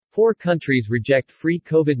Poor countries reject free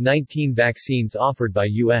COVID-19 vaccines offered by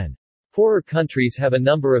UN. Poorer countries have a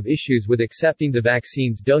number of issues with accepting the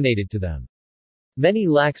vaccines donated to them. Many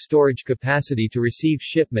lack storage capacity to receive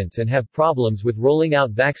shipments and have problems with rolling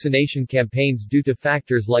out vaccination campaigns due to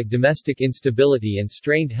factors like domestic instability and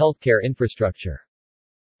strained healthcare infrastructure.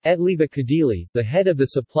 Etleva Kadili, the head of the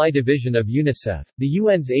supply division of UNICEF, the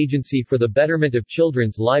UN's agency for the betterment of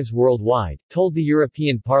children's lives worldwide, told the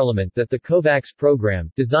European Parliament that the COVAX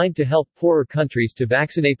program, designed to help poorer countries to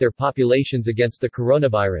vaccinate their populations against the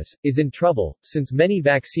coronavirus, is in trouble, since many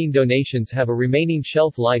vaccine donations have a remaining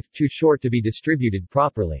shelf life too short to be distributed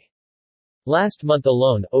properly. Last month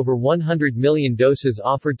alone, over 100 million doses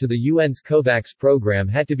offered to the UN's COVAX program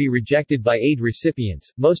had to be rejected by aid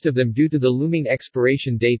recipients, most of them due to the looming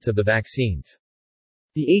expiration dates of the vaccines.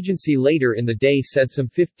 The agency later in the day said some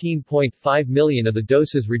 15.5 million of the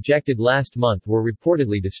doses rejected last month were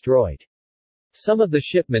reportedly destroyed. Some of the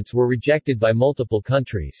shipments were rejected by multiple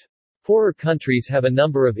countries. Poorer countries have a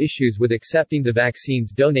number of issues with accepting the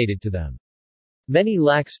vaccines donated to them. Many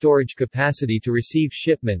lack storage capacity to receive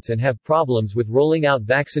shipments and have problems with rolling out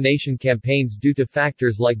vaccination campaigns due to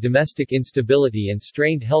factors like domestic instability and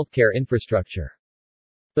strained healthcare infrastructure.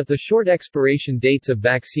 But the short expiration dates of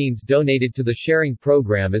vaccines donated to the sharing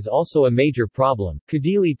program is also a major problem,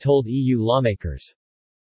 Kadili told EU lawmakers.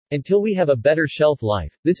 Until we have a better shelf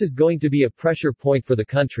life, this is going to be a pressure point for the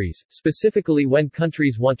countries, specifically when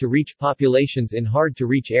countries want to reach populations in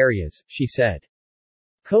hard-to-reach areas, she said.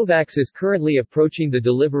 COVAX is currently approaching the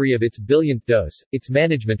delivery of its billionth dose, its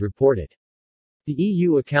management reported. The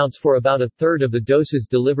EU accounts for about a third of the doses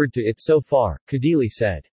delivered to it so far, Kadili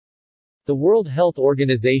said. The World Health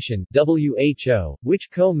Organization (WHO), which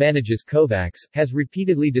co-manages COVAX, has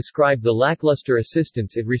repeatedly described the lackluster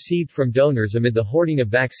assistance it received from donors amid the hoarding of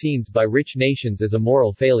vaccines by rich nations as a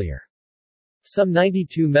moral failure. Some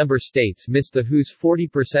 92 member states missed the WHO's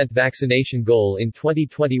 40% vaccination goal in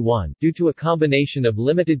 2021, due to a combination of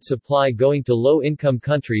limited supply going to low-income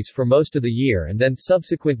countries for most of the year and then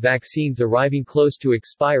subsequent vaccines arriving close to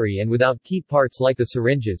expiry and without key parts like the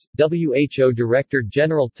syringes, WHO Director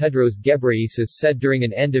General Tedros Ghebreyesus said during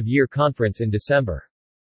an end-of-year conference in December.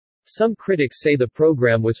 Some critics say the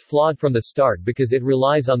program was flawed from the start because it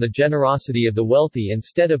relies on the generosity of the wealthy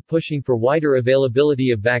instead of pushing for wider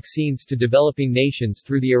availability of vaccines to developing nations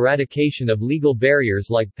through the eradication of legal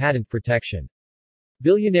barriers like patent protection.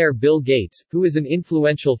 Billionaire Bill Gates, who is an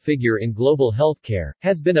influential figure in global healthcare,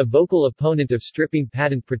 has been a vocal opponent of stripping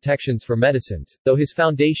patent protections for medicines, though his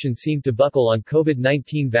foundation seemed to buckle on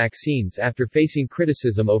COVID-19 vaccines after facing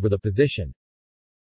criticism over the position.